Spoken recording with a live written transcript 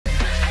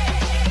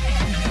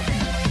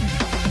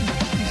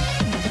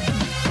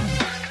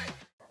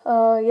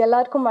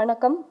எல்லாருக்கும்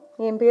வணக்கம்.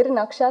 என் பேர்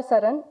நக்ஷா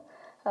சரண்.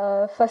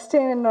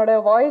 ஃபஸ்ட்டு என்னோட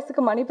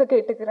வாய்ஸுக்கு மன்னிப்பு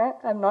கேட்டுக்கிறேன்.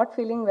 I am not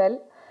feeling well.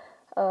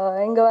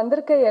 இங்கே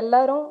வந்திருக்க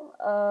எல்லாரும்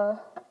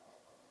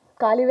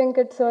காளி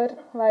Venkat sir,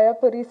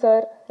 Vaiyapuri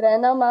sir,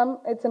 Rehana ma'am,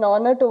 it's an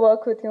honour to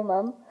work with you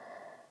ma'am.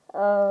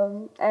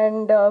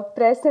 And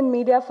press and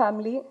media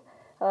family,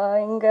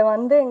 இங்கே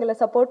வந்து எங்களை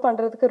சப்போர்ட்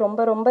பண்ணுறதுக்கு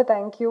ரொம்ப ரொம்ப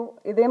தேங்க்யூ.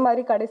 இதே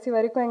மாதிரி கடைசி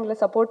வரைக்கும் எங்களை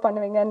சப்போர்ட்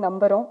பண்ணுவீங்கன்னு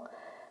நம்புகிறோம்.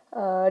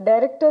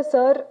 டைரக்டர்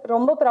சார்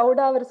ரொம்ப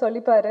ப்ரௌடாக அவர்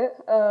சொல்லிப்பார்,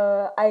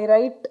 ஐ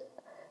right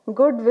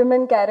good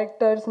women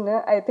கேரக்டர்ஸ்னு.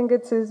 I think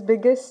it's is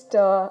biggest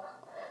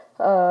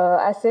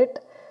asset.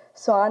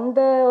 So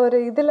அந்த ஒரு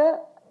இதில்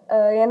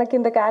எனக்கு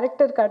இந்த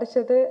கேரக்டர்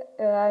கிடச்சது.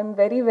 I am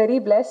very very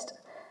blessed.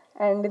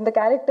 And இந்த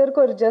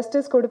கேரக்டருக்கு ஒரு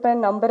ஜஸ்டிஸ்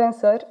கொடுப்பேன்னு நம்புகிறேன்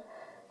சார்.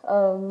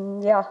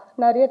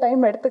 நிறைய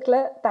டைம் எடுத்துக்கல.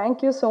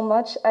 Thank you so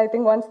much. I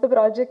think once the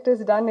project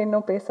is done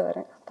இன்னும் பேச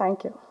வரேன்.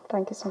 Thank you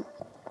so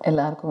much.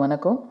 எல்லாருக்கும்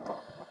வணக்கம்.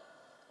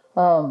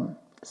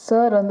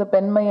 சார் வந்து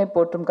பெண்மையை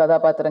போற்றும்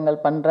கதாபாத்திரங்கள்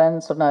பண்ணுறேன்னு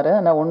சொன்னார்.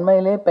 ஆனால்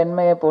உண்மையிலே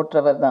பெண்மையை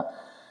போற்றவர் தான்.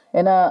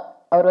 ஏன்னா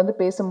அவர் வந்து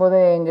பேசும்போது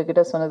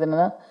எங்ககிட்ட சொன்னது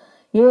என்னென்னா,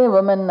 ஏன்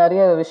விமன்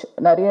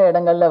நிறைய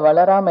இடங்களில்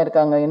வளராமல்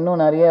இருக்காங்க,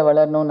 இன்னும் நிறைய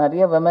வளரணும்,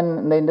 நிறைய விமன்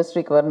இந்த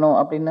இண்டஸ்ட்ரிக்கு வரணும்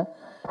அப்படின்னு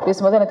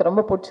பேசும்போது எனக்கு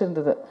ரொம்ப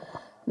பிடிச்சிருந்தது.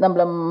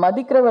 நம்மளை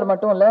மதிக்கிறவர்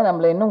மட்டும் இல்லை,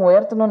 நம்மளை இன்னும்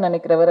உயர்த்தணும்னு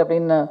நினைக்கிறவர்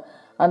அப்படின்னு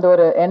அந்த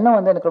ஒரு எண்ணம்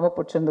வந்து எனக்கு ரொம்ப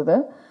பிடிச்சிருந்தது.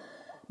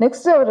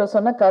 நெக்ஸ்ட் அவர்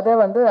சொன்ன கதை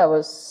வந்து I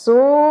was so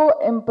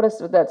impressed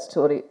with that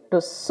story. It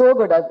was so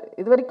good. அது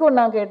இது வரைக்கும்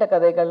நான் கேட்ட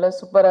கதைகளில்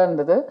சூப்பராக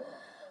இருந்தது.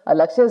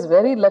 Laksha is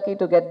very lucky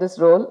to get this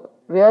role.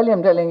 Really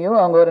I'm telling you.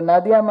 அவங்க ஒரு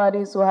நதியா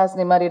மாதிரி,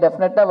 சுஹாசினி மாதிரி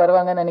டெஃபினட்டாக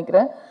வருவாங்கன்னு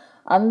நினைக்கிறேன்.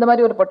 அந்த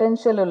மாதிரி ஒரு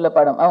பொட்டென்ஷியல் உள்ள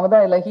படம். அவங்க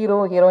தான் இல்லை ஹீரோ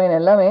ஹீரோயின்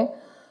எல்லாமே.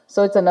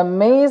 So it's an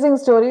amazing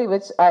story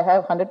which I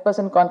have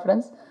 100%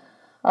 confidence.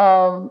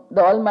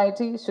 The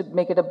Almighty should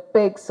make it a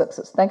big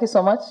success. Thank you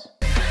so much.